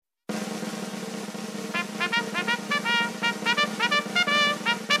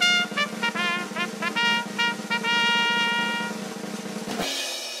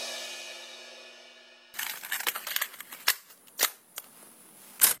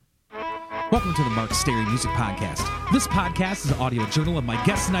Welcome to the Mark Stary Music Podcast. This podcast is an audio journal of my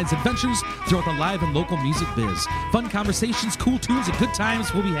guests and I's adventures throughout the live and local music biz. Fun conversations, cool tunes, and good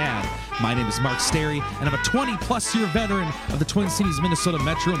times will be had. My name is Mark Stary, and I'm a 20-plus year veteran of the Twin Cities, Minnesota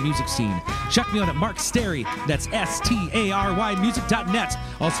metro music scene. Check me out at Mark Stary, that's S-T-A-R-Y music.net.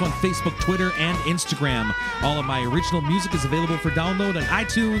 Also on Facebook, Twitter, and Instagram. All of my original music is available for download on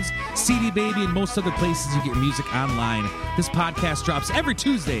iTunes, CD Baby, and most other places you get your music online. This podcast drops every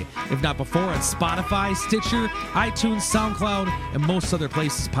Tuesday, if not before, on Spotify, Stitcher, iTunes, SoundCloud, and most other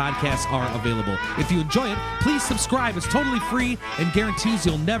places podcasts are available. If you enjoy it, please subscribe. It's totally free and guarantees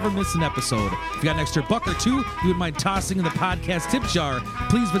you'll never miss an episode. If you got an extra buck or two you would mind tossing in the podcast tip jar,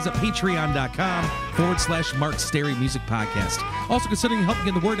 please visit patreon.com/Mark Stary Music Podcast. Also considering helping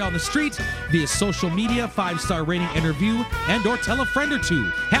get the word out on the street via social media, 5-star rating and review, and or tell a friend or two.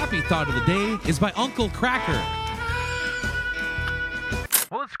 Happy Thought of the Day is by Uncle Cracker.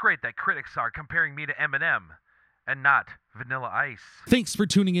 Well, it's great that critics are comparing me to Eminem and not Vanilla Ice. Thanks for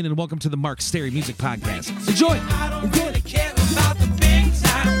tuning in and welcome to the Mark Stary Music Podcast. Enjoy! I don't really care about the big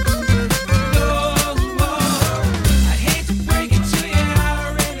time. No more. I hate to break it to you,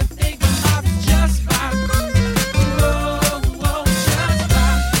 I really think my life is just fine. Whoa, whoa, just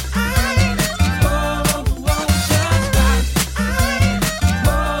fine. Whoa, whoa, just fine.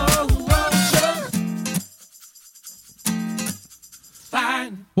 Whoa, whoa, just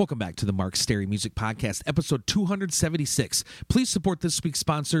fine. Welcome back to the Mark Stary Music Podcast, episode 276. Please support this week's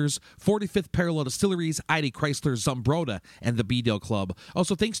sponsors, 45th Parallel Distilleries, ID Chrysler, Zumbrota, and the B-Dale Club.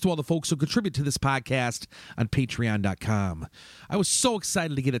 Also, thanks to all the folks who contribute to this podcast on patreon.com. I was so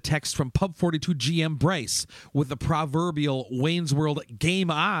excited to get a text from Pub 42 GM Bryce with the proverbial Wayne's World game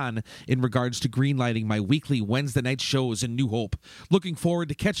on in regards to greenlighting my weekly Wednesday night shows in New Hope. Looking forward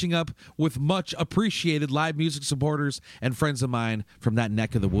to catching up with much appreciated live music supporters and friends of mine from that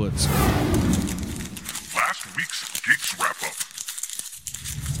neck of the woods. Last week's Geeks Wrap-Up.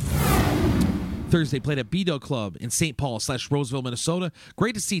 Thursday played at B-Dale Club in St. Paul/Roseville, Minnesota.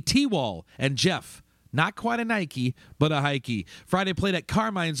 Great to see T-Wall and Jeff. Not quite a Nike, but a hikey. Friday played at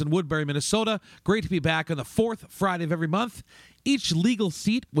Carmine's in Woodbury, Minnesota. Great to be back on the fourth Friday of every month. Each legal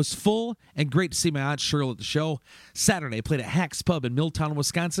seat was full, and great to see my Aunt Cheryl at the show. Saturday played at Hack's Pub in Milltown,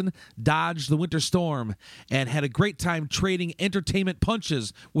 Wisconsin, dodged the winter storm, and had a great time trading entertainment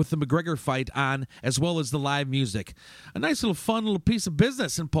punches with the McGregor fight on, as well as the live music. A nice little fun little piece of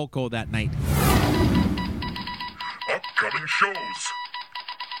business in Poco that night. Upcoming shows.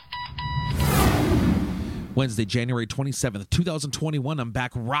 Wednesday, January 27th, 2021, I'm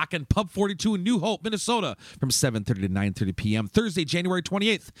back rocking Pub 42 in New Hope, Minnesota from 7:30 to 9:30 p.m. Thursday, January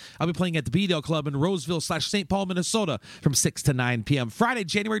 28th, I'll be playing at the B-Dale Club in Roseville/St. Paul, Minnesota from 6 to 9 p.m. Friday,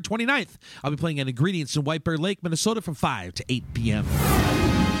 January 29th, I'll be playing at Ingredients in White Bear Lake, Minnesota from 5 to 8 p.m.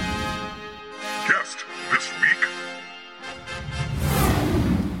 Guest this week.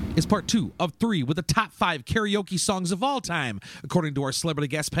 Is part 2 of 3 with the top 5 karaoke songs of all time, according to our celebrity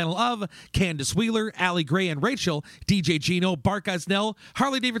guest panel of Candace Wheeler, Allie Gray and Rachel, DJ Gino, Bart Gosnell,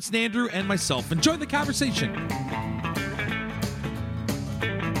 Harley Davidson Andrew, and myself. Enjoy the conversation.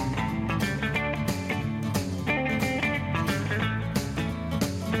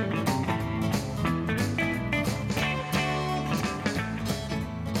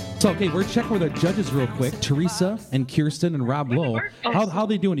 So, okay, we're checking with our judges real quick, Teresa and Kirsten and Rob Lowe. How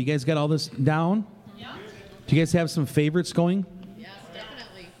they doing? You guys got all this down? Yeah. Do you guys have some favorites going? Yes,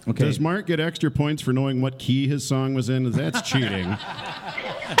 definitely. Okay. Does Mark get extra points for knowing what key his song was in? That's cheating.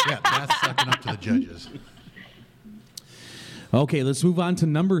 Yeah, that's sucking up to the judges. Okay, let's move on to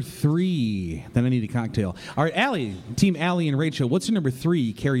number 3. Then I need a cocktail. All right, Allie, Team Allie and Rachel, what's your number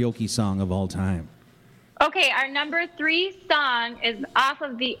 3 karaoke song of all time? Okay, our number 3 song is off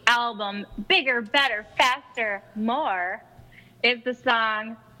of the album Bigger, Better, Faster, More. It's the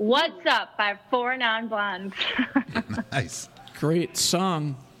song What's Up by 4 Non-Blondes. Nice. Great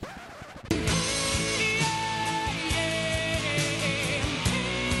song.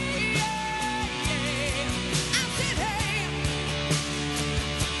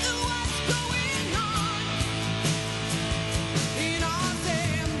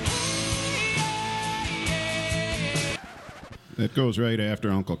 It goes right after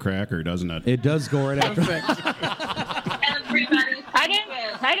Uncle Cracker, doesn't it? It does go right after. Everybody,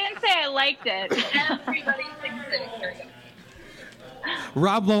 I didn't say I liked it. Everybody sings it.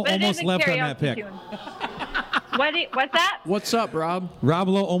 Rob Lowe But it is almost a left on karaoke that pick. tune. What's that? What's up, Rob? Rob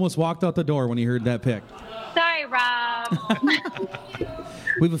Lowe almost walked out the door when he heard that pick. Sorry, Rob.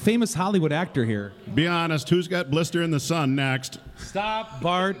 We have a famous Hollywood actor here. Be honest, who's got Blister in the Sun next? Stop,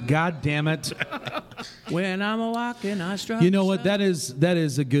 Bart. God damn it. When I'm a walking, I strut. You know what? That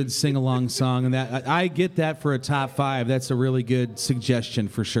is a good sing-along song, and that I get that for a top 5. That's a really good suggestion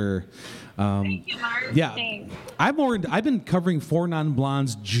for sure. Thank you, Mark. Yeah, Thanks. I've been covering Four Non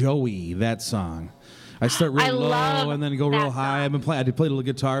Blondes' "Joey," that song. I start real I low love and then go real that high. song. I played little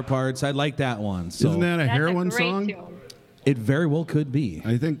guitar parts. I like that one. So Isn't that a That's heroin a great song? tune. it very well could be.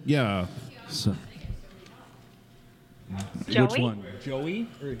 I think, yeah. So, Joey? which one? Joey?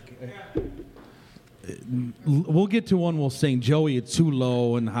 We'll get to one we'll sing. Joey, it's too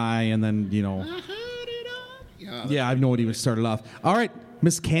low and high, and then, Yeah, I know it even started off. All right,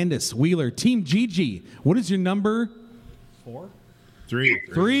 Miss Candace Wheeler, Team Gigi. What is your number?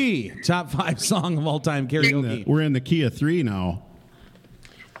 3. Top 5 song of all time karaoke. We're in the key of 3 now.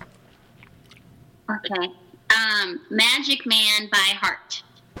 Okay. Magic Man by Heart.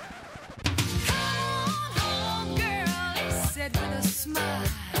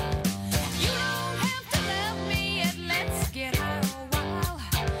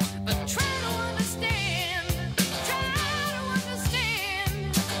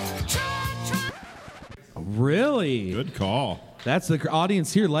 Really? Good call. That's the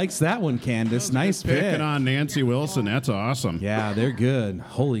audience here likes that one, Candace. Nice pick. Picking on Nancy Wilson. That's awesome. Yeah, they're good.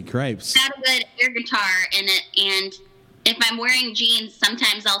 Holy cripes. Got a good air guitar in it, and if I'm wearing jeans,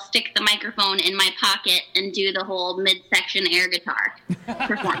 sometimes I'll stick the microphone in my pocket and do the whole midsection air guitar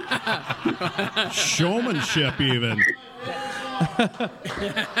performance. Showmanship, even.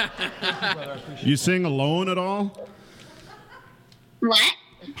 You sing Alone at all? What?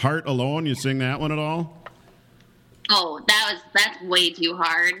 Heart Alone, you sing that one at all? Oh, that's way too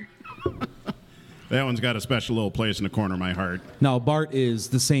hard. That one's got a special little place in the corner of my heart. No, Bart is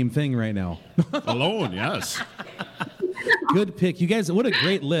the same thing right now. Alone, yes. Good pick. You guys, what a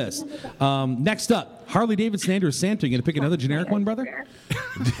great list. Next up, Harley Davidson, Andrew Santo. You going to pick another generic one, brother?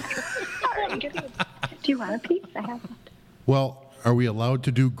 Do you want a piece? I have one. Well, are we allowed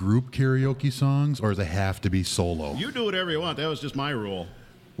to do group karaoke songs, or does it have to be solo? You do whatever you want. That was just my rule.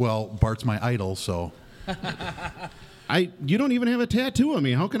 Well, Bart's my idol, so. You don't even have a tattoo of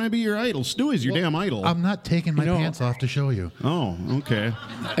me. How can I be your idol? Stewie's your damn idol. I'm not taking my pants off to show you. Oh, okay.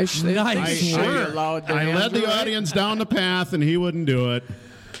 Nice. You're allowed to I handle led the it. audience down the path, and he wouldn't do it.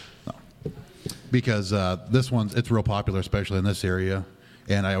 Because it's real popular, especially in this area.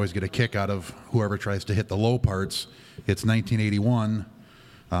 And I always get a kick out of whoever tries to hit the low parts. It's 1981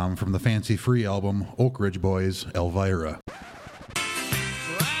 from the Fancy Free album, Oak Ridge Boys, Elvira.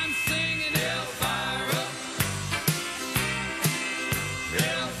 I'm singing Elvira,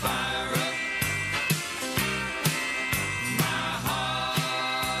 Elvira. My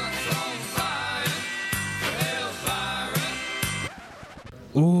heart's on fire,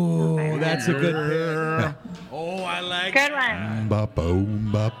 Elvira. Ooh, that's a good pick. Oh, I like Good one.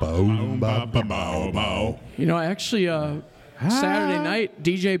 Ba-boom, ba-boom, ba-ba-bow. You know, actually, Saturday night,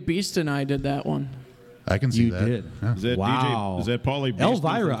 DJ Beast and I did that one. I can see You that. did. Yeah. Is that Wow. DJ? Is that Paulie Beaston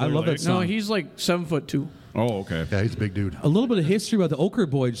Elvira, from I love Clear that Lake? song. No, he's like 7'2". Oh, okay. Yeah, he's a big dude. A little bit of history about the Oak Ridge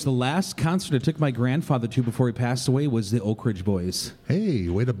Boys. The last concert I took my grandfather to before he passed away was the Oak Ridge Boys. Hey,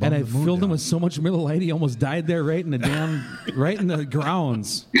 way to bum And I the mood filled him down. with so much Miller Lite, he almost died there right in the right in the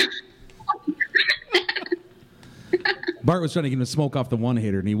grounds. Bart was trying to get him to smoke off the one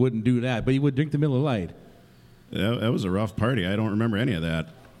hitter, and he wouldn't do that, but he would drink the Miller Lite. That was a rough party. I don't remember any of that.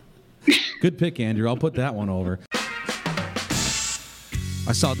 Good pick, Andrew. I'll put that one over.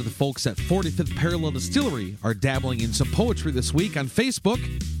 I saw that the folks at 45th Parallel Distillery are dabbling in some poetry this week on Facebook.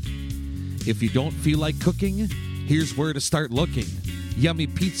 If you don't feel like cooking, here's where to start looking. Yummy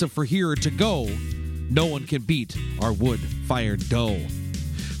pizza for here to go. No one can beat our wood-fired dough.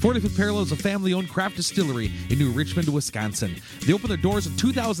 45th Parallel is a family-owned craft distillery in New Richmond, Wisconsin. They opened their doors in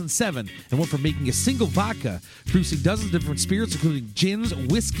 2007 and went from making a single vodka, producing dozens of different spirits, including gins,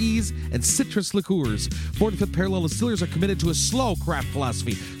 whiskeys, and citrus liqueurs. 45th Parallel distillers are committed to a slow craft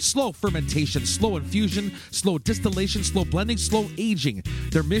philosophy, slow fermentation, slow infusion, slow distillation, slow blending, slow aging.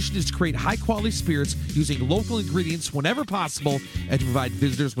 Their mission is to create high-quality spirits using local ingredients whenever possible and to provide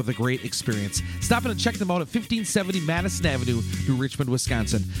visitors with a great experience. Stop in and check them out at 1570 Madison Avenue, New Richmond,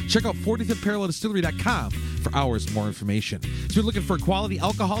 Wisconsin. Check out 45thParallelDistillery.com for hours more information. If you're looking for a quality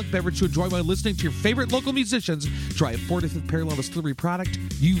alcoholic beverage to enjoy while listening to your favorite local musicians, try a 45th Parallel Distillery product.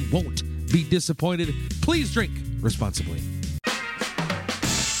 You won't be disappointed. Please drink responsibly.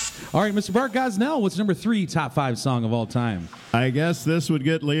 All right, Mr. Bart Gosnell, what's number 3 top 5 song of all time? I guess this would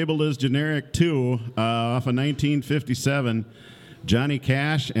get labeled as generic too. Off of 1957, Johnny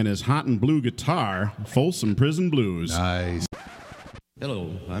Cash and his hot and blue guitar, Folsom Prison Blues. Nice.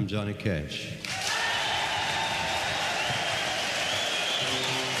 Hello, I'm Johnny Cash.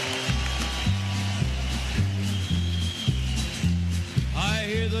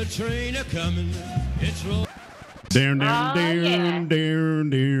 the train a coming. It's rolling. Down, down, Oh, down, yeah. down,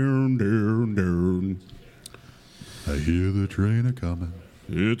 down, down, down. I hear the train a coming.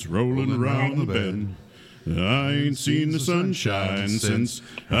 It's rolling around the bend. I ain't seen the sunshine since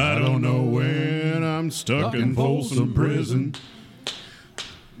I don't know when. I'm stuck in Folsom Prison.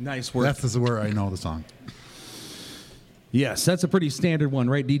 Nice work. That's where I know the song. Yes, that's a pretty standard one,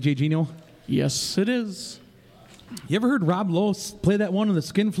 right, DJ Gino? Yes, it is. You ever heard Rob Lowe play that one on the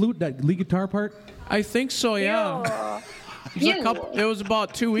skin flute, that lead guitar part? I think so, yeah. It was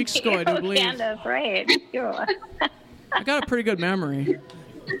about 2 weeks ago, I do believe. Candace, right. Ew. I got a pretty good memory.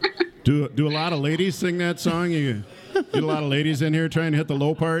 Do a lot of ladies sing that song? You get a lot of ladies in here trying to hit the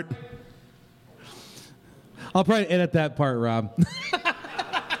low part? I'll probably edit that part, Rob.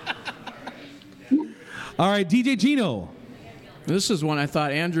 All right, DJ Gino. This is one I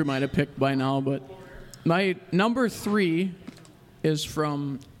thought Andrew might have picked by now, but my number 3 is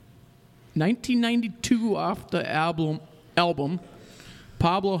from 1992 off the album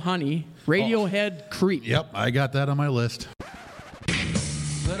Pablo Honey, Radiohead Creep. Yep, I got that on my list.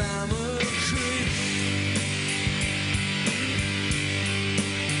 But I'm a creep.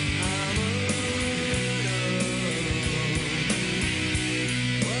 I'm a weirdo.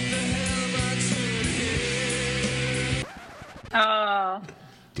 What the hell am I doing here? Oh.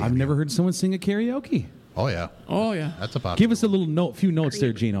 I've never heard someone sing a karaoke. Oh, yeah. Oh, yeah. That's a pop. Give us a little few notes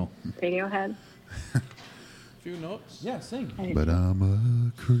there, Gino. Radiohead. Few notes. Yeah, sing. But I'm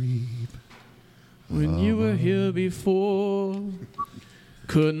a creep. When you were here before,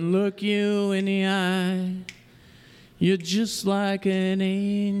 couldn't look you in the eye. You're just like an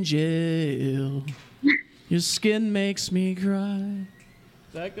angel. Your skin makes me cry.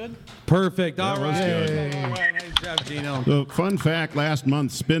 Is that good? Perfect. All was right. good. All right. Nice job, Gino. So, fun fact, last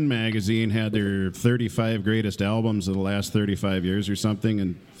month, Spin Magazine had their 35 greatest albums of the last 35 years or something,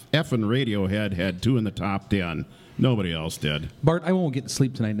 and effing Radiohead had 2 in the top 10. Nobody else did. Bart, I won't get to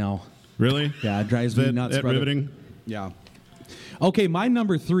sleep tonight now. Really? Yeah, it drives Is me that, nuts, that brother. riveting? Yeah. Okay, my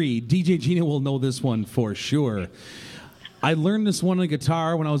number 3, DJ Gino will know this one for sure. I learned this one on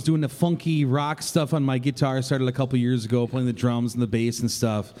guitar when I was doing the funky rock stuff on my guitar. I started a couple years ago playing the drums and the bass and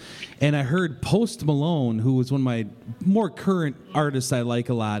stuff. And I heard Post Malone, who was one of my more current artists I like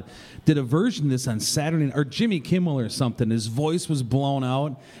a lot, did a version of this on Saturday, or Jimmy Kimmel or something. His voice was blown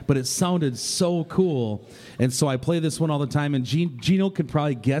out, but it sounded so cool. And so I play this one all the time, and Gino could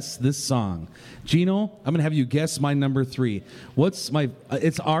probably guess this song. Gino, I'm going to have you guess my number 3. What's my,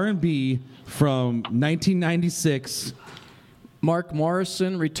 it's R&B from 1996. Mark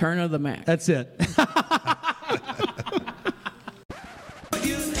Morrison, Return of the Mac. That's it. You lied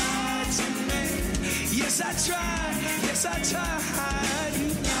to me. Yes, I tried. Yes, I tried. You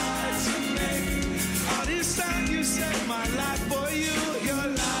lied to me. All this time you saved my life for you. You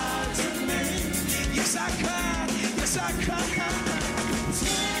lied to me. Yes, I cried. Yes, I cried.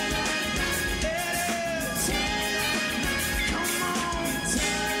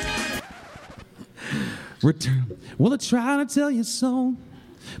 Return. Well, I tried to tell you so,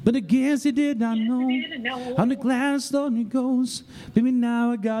 but I guess you did not know. I'm the glass story goes. Baby,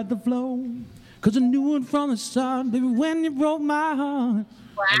 now I got the flow. Cause I knew it from the start, baby, when you broke my heart.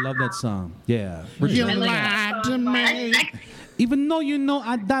 I love that song. Yeah. You Return. lied to me. Even though you know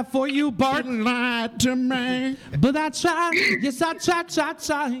I died for you, Bart. You lied to me. But I tried. Yes, I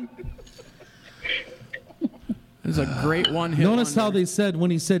tried. It's a great one-hit Notice how wonder. they said when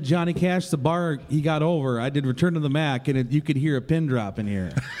he said Johnny Cash, the bar he got over. I did Return to the Mac, and you could hear a pin drop in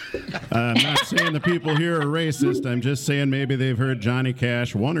here. I'm not saying the people here are racist. I'm just saying maybe they've heard Johnny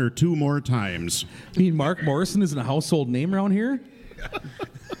Cash 1 or 2 more times. I mean, Mark Morrison isn't a household name around here?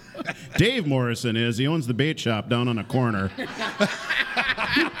 Dave Morrison is. He owns the bait shop down on a corner.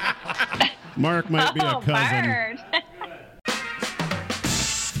 Mark might be a cousin. Bird.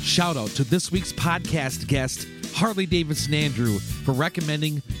 Shout out to this week's podcast guest, Harley Davidson Andrew, for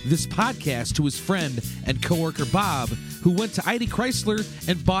recommending this podcast to his friend and coworker Bob, who went to ID Chrysler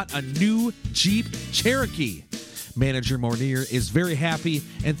and bought a new Jeep Cherokee. Manager Mornier is very happy,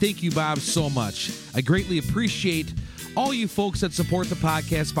 and thank you, Bob, so much. I greatly appreciate all you folks that support the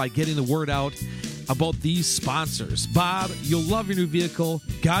podcast by getting the word out about these sponsors. Bob, you'll love your new vehicle.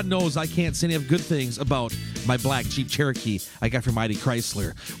 God knows I can't say any of good things about my black Jeep Cherokee I got from ID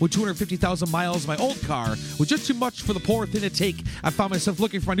Chrysler. With 250,000 miles, my old car was just too much for the poor thing to take. I found myself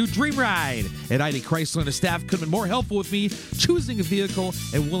looking for my new dream ride. At ID Chrysler, and the staff could have been more helpful with me choosing a vehicle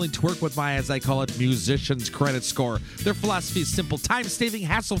and willing to work with my, as I call it, musician's credit score. Their philosophy is simple: time-saving,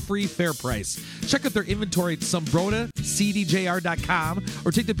 hassle-free, fair price. Check out their inventory at SombrotaCDJR.com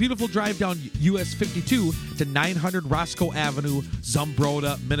or take the beautiful drive down US Suite 52 to 900 Roscoe Avenue,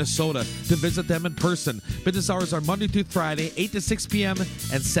 Zumbrota, Minnesota, to visit them in person. Business hours are Monday through Friday, 8 to 6 p.m.,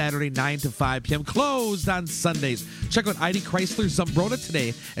 and Saturday, 9 to 5 p.m., closed on Sundays. Check out ID Chrysler Zumbrota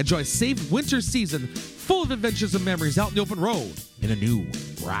today. Enjoy a safe winter season full of adventures and memories out in the open road in a new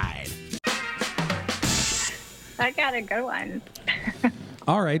ride. I got a good one.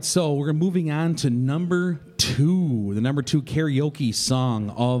 All right, so we're moving on to number 2, the number 2 karaoke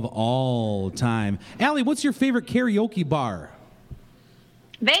song of all time. Allie, what's your favorite karaoke bar?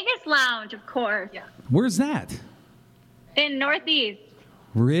 Vegas Lounge, of course. Yeah. Where's that? In Northeast.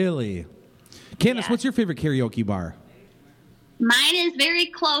 Really? Candace, Yeah. what's your favorite karaoke bar? Mine is very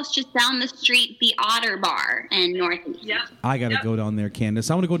close, just down the street, the Otter Bar in Northeast. Yep. I got to go down there,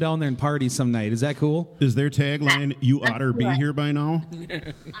 Candace. I want to go down there and party some night. Is that cool? Is their tagline, "You oughter be here by now"?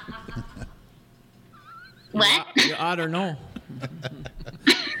 What? You ought to know.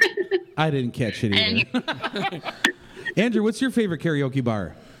 I didn't catch it either. Andrew, what's your favorite karaoke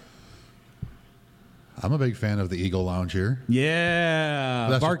bar? I'm a big fan of the Eagle Lounge here. Yeah.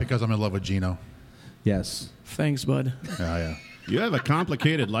 That's just because I'm in love with Gino. Yes. Thanks, bud. Yeah. You have a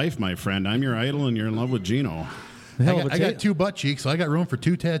complicated life, my friend. I'm your idol, and you're in love with Gino. I got 2 butt cheeks, so I got room for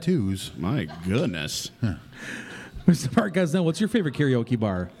 2 tattoos. My goodness. Mr. Mark Gosnell, what's your favorite karaoke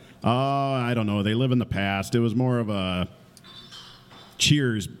bar? I don't know. They live in the past. It was more of a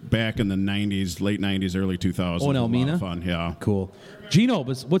Cheers back in the 90s, late 90s, early 2000s. Oh, in It was a lot Elmina? of fun, yeah. Cool. Gino,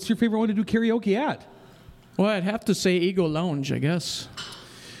 what's your favorite one to do karaoke at? Well, I'd have to say Eagle Lounge, I guess.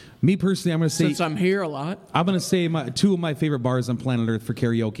 Me personally, I'm going to say... Since I'm here a lot. I'm going to say 2 of my favorite bars on planet Earth for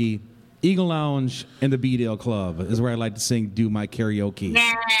karaoke, Eagle Lounge and the B-Dale Club is where I like to do my karaoke.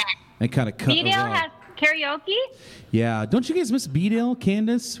 Yeah. And kind of cut B-Dale around. has karaoke? Yeah. Don't you guys miss B-Dale,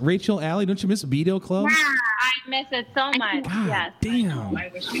 Candace, Rachel, Allie? Don't you miss B-Dale Club? I miss it so much. God Yes. damn.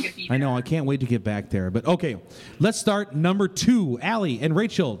 I wish we could be I know. I can't wait to get back there. But okay, let's start number 2. Allie and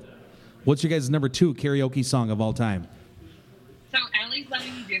Rachel, what's your guys' number 2 karaoke song of all time? So Allie's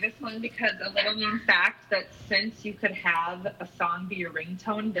letting me do this one because a little known fact that since you could have a song be your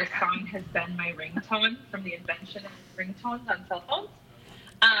ringtone, this song has been my ringtone from the invention of ringtones on cell phones.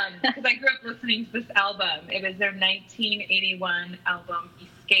 Because I grew up listening to this album. It was their 1981 album,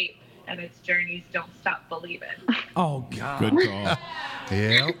 Escape, and it's Journey's Don't Stop Believin'. Oh, God. Good call.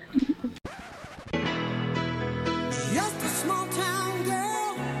 Yep. Just a small town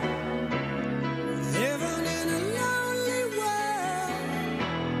girl living in a lonely world.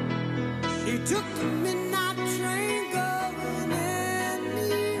 She took the midnight train going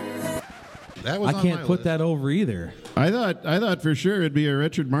anywhere. That was I on can't my put list. that over either. I thought for sure it'd be a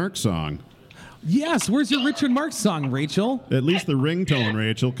Richard Marx song. Yes, where's your Richard Marx song, Rachel? At least the ringtone,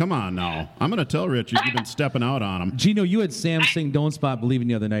 Rachel. Come on now. I'm going to tell Richard you've been stepping out on him. Gino, you had Sam sing Don't Stop Believing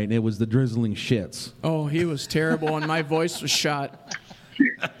the other night, and it was the drizzling shits. Oh, he was terrible, and my voice was shot.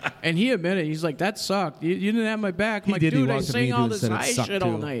 And he admitted, he's like, that sucked. You didn't have my back. I'm He like, did. He dude, I walked up to me sang and all dude this said it high sucked shit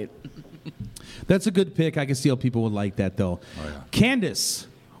all too. night. That's a good pick. I can see how people would like that, though. Oh, yeah. Candace,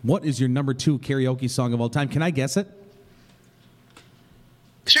 what is your number 2 karaoke song of all time? Can I guess it?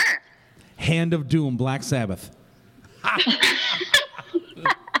 Sure. Hand of Doom, Black Sabbath.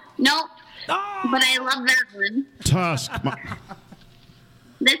 Nope. But I love that one. Tusk.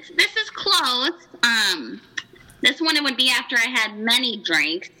 This is close. This one it would be after I had many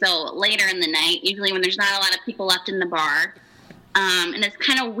drinks, so later in the night, usually when there's not a lot of people left in the bar. And it's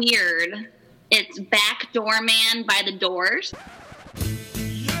kind of weird. It's Backdoor Man by The Doors.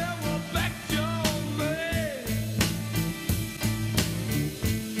 Yeah, well, back your man.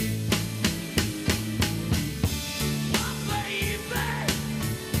 Oh, baby,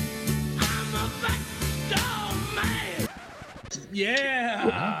 I'm a backdoor man.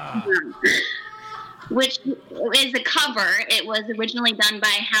 Yeah. Which is a cover. It was originally done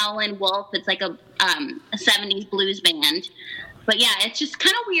by Howlin' Wolf. It's like a 70s blues band. But yeah, it's just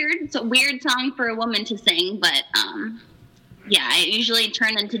kind of weird. It's a weird song for a woman to sing, but yeah, I usually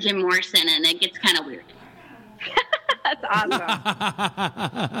turn into Jim Morrison, and it gets kind of weird. That's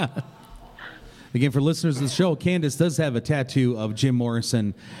awesome. Again, for listeners of the show, Candace does have a tattoo of Jim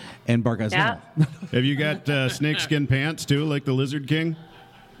Morrison and Bart Gosnell. Have you got snakeskin pants, too, like the Lizard King?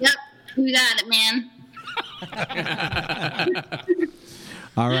 Yep, you got it, man.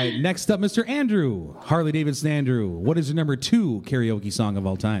 All right, next up, Mr. Andrew. Harley Davidson Andrew. What is your number 2 karaoke song of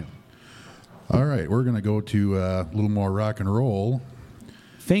all time? All right, we're going to go to a little more rock and roll.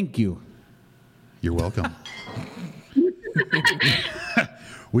 Thank you. You're welcome.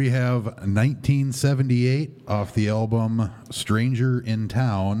 We have 1978 off the album Stranger in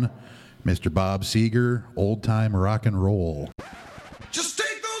Town, Mr. Bob Seger, Old Time Rock and Roll. Just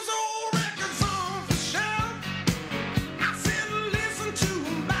take those old records on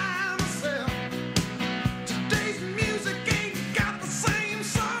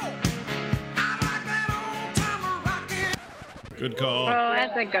Good call. Oh,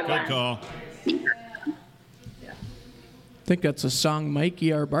 that's a good Good one. call. I think that's a song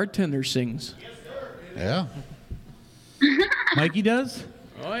Mikey, our bartender, sings. Yeah. Mikey does?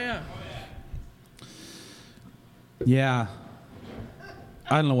 Oh, yeah. Yeah.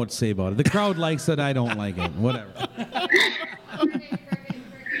 I don't know what to say about it. The crowd likes it. I don't like it. Whatever.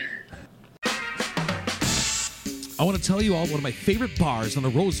 I want to tell you all one of my favorite bars in the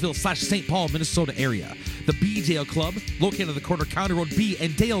Roseville/St. Paul, Minnesota area. The B Dale Club, located on the corner of County Road B,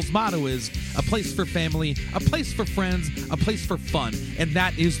 and Dale's motto is a place for family, a place for friends, a place for fun. And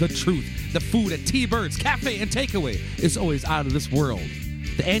that is the truth. The food at T-Birds Cafe and Takeaway is always out of this world.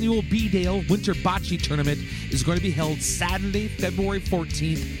 The annual B Dale Winter Bocce Tournament is going to be held Saturday, February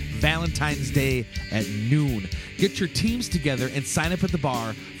 14th, Valentine's Day at noon. Get your teams together and sign up at the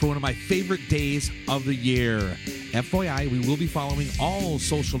bar for one of my favorite days of the year. FYI, we will be following all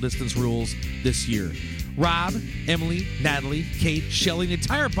social distance rules this year. Rob, Emily, Natalie, Kate, Shelly, and the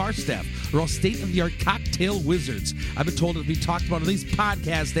entire bar staff are all state-of-the-art cocktail wizards. I've been told, as we talked about in these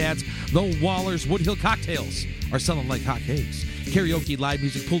podcast ads, the Waller's Woodhill cocktails are selling like hotcakes. Karaoke, live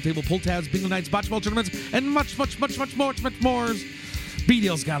music, pool table, pull tabs, bingo nights, bocce ball tournaments, and much more.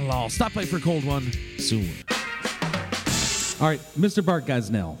 B-Dale's got it all. Stop by for a cold one soon. All right, Mr. Bart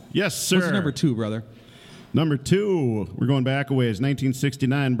Gosnell. Yes, sir. What's your number 2, brother? Number 2, we're going back a ways.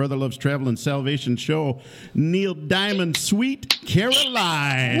 1969, Brother Loves Travel and Salvation Show. Neil Diamond, Sweet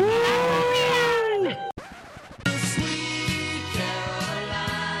Caroline.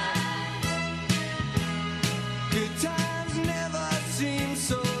 Good times never seem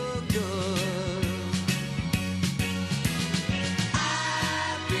so good.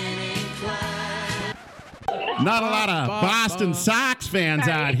 I've been inclined. Not a lot of Boston Sox fans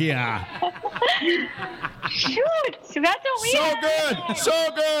out here. Shoot, that's what we So have. good. So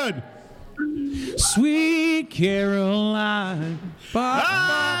good. Sweet Caroline.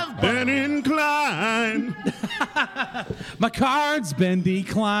 I've been inclined. My card's been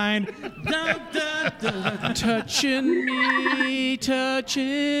declined. Dun, dun, dun. Touching me,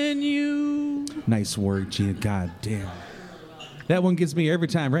 touching you. Nice work, Gina. God damn. That one gets me every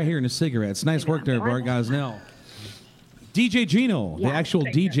time, right here in the cigarettes. Nice work there, Bart Gosnell. DJ Gino, the actual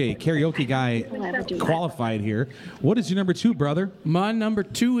DJ, karaoke guy, qualified here. What is your number 2, brother? My number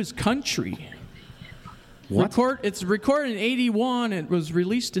 2 is country. What? It's recorded in 81. It was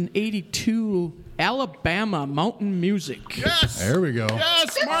released in 82. Alabama Mountain Music. Yes. There we go.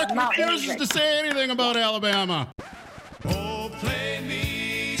 Yes, Mark refuses to say anything about Alabama. Oh, play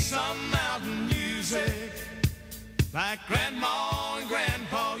me some mountain music like Grandma and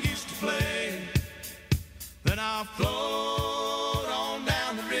Grandpa used to play. Then I'll float on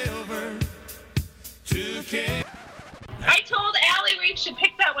down the river to Cape. I told Allie we should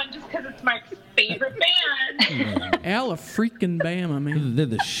pick that one just because it's Mark's favorite band. Freaking Bama, man. They're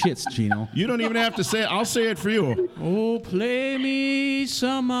the shits, Gino. You don't even have to say it. I'll say it for you. Oh, play me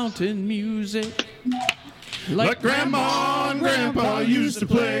some mountain music. Like Grandma and Grandpa used to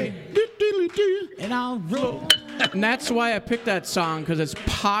play. And I'll roll. And that's why I picked that song, because it's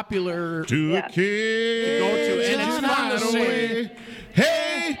popular. To a kid. Go to, and it's fun to sing.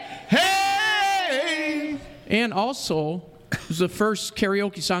 Hey, hey. And also, it was the first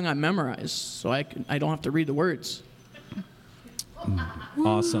karaoke song I memorized, so I don't have to read the words.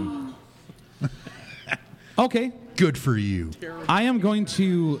 Awesome. Okay. Good for you. I am going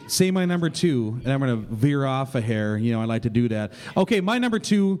to say my number 2, and I'm going to veer off a hair. You know, I like to do that. Okay, my number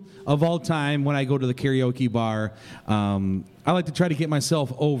 2 of all time when I go to the karaoke bar, I like to try to get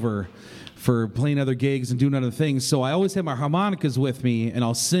myself over for playing other gigs and doing other things. So I always have my harmonicas with me, and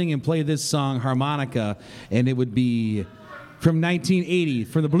I'll sing and play this song, Harmonica, and it would be from 1980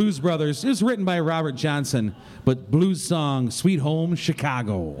 from the Blues Brothers. It was written by Robert Johnson, but blues song, Sweet Home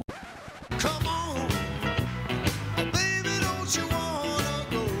Chicago. Come on, oh, baby, don't you wanna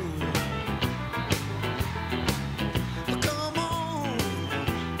go? Come on,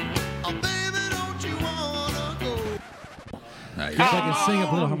 oh, baby, don't you wanna go? If I can sing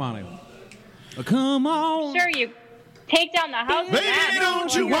up a little harmonica. Come on. Sure, you take down the house. with Baby, that.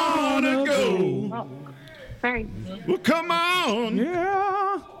 don't you wanna go? Oh, sorry. Well, come on.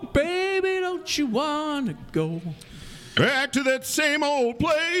 Yeah. Baby, don't you wanna go? Back to that same old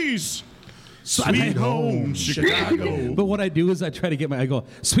place. Sweet home, Chicago. But what I do is I try to get I go,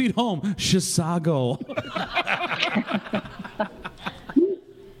 Sweet Home, Chicago.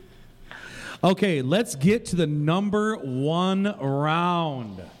 Okay, let's get to the number 1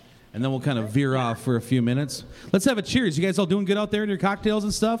 round. And then we'll kind of veer off for a few minutes. Let's have a cheers. You guys all doing good out there in your cocktails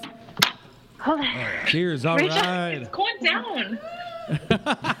and stuff? Hold on. Cheers, all Rachel, right. it's going down.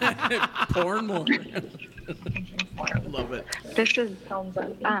 Pour more. Love it. This is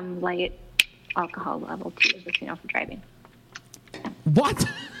light alcohol level too, just for driving. What?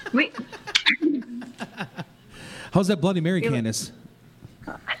 Wait. How's that Bloody Mary, Candace?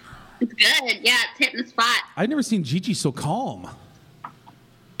 It's good. Yeah, it's hitting the spot. I've never seen Gigi so calm.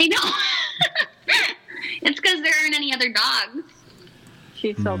 I know. It's because there aren't any other dogs.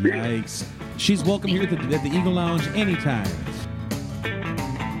 She's so pretty. Yikes. She's welcome here at the Eagle Lounge anytime.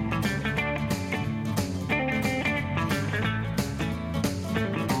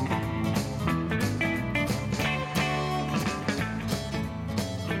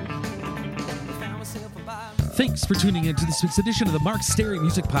 Thanks for tuning in to this week's edition of the Mark Stary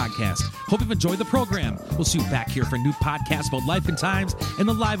Music Podcast. Hope you've enjoyed the program. We'll see you back here for a new podcast about life and times and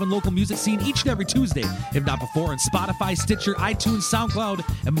the live and local music scene each and every Tuesday, if not before, on Spotify, Stitcher, iTunes, SoundCloud,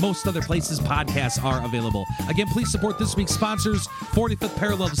 and most other places podcasts are available. Again, please support this week's sponsors, 45th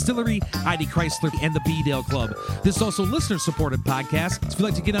Parallel Distillery, ID Chrysler, and the B-Dale Club. This is also a listener-supported podcast. If you'd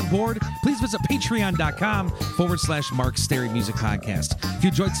like to get on board, please visit patreon.com/Mark Stary Music Podcast. If you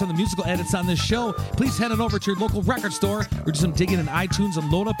enjoyed some of the musical edits on this show, please head on over to your local record store or do some digging in iTunes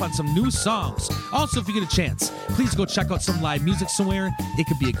and load up on some new songs. Also, if you get a chance, please go check out some live music somewhere. It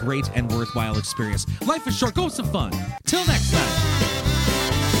could be a great and worthwhile experience. Life is short. Go have some fun. Till next time.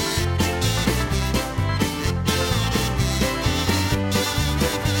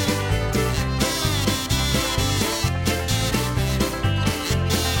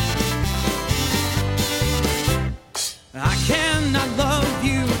 I cannot love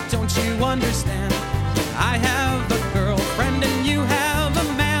you, don't you understand? I have a girlfriend and you have a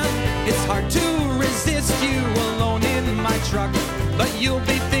man. It's hard to resist you alone in my truck, but you'll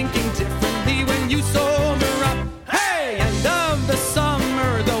be thinking differently when you sober up. Hey, end of the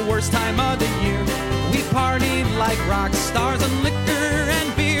summer, the worst time of the year. We partied like rock stars on liquor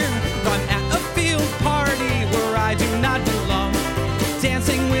and beer. I'm at a field party where I do not belong,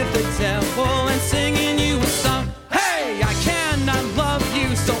 dancing with the devil and singing you a song. Hey, I cannot love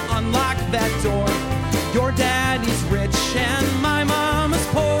you, so unlock that door. Your daddy's rich and my mom is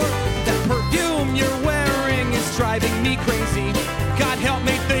poor. That perfume you're wearing is driving me crazy. God help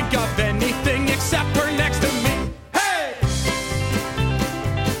me think of anything except her next to me. Hey!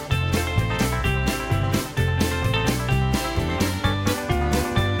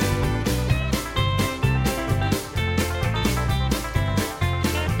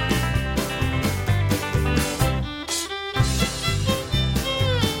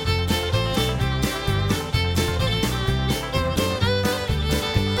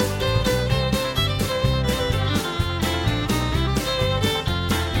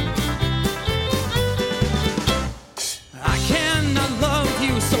 I cannot love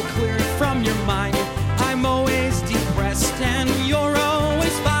you, so clear it from your mind. I'm always depressed and you're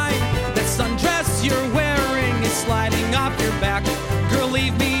always fine. That sundress you're wearing is sliding off your back. Girl,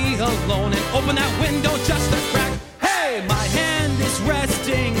 leave me alone and open that window just a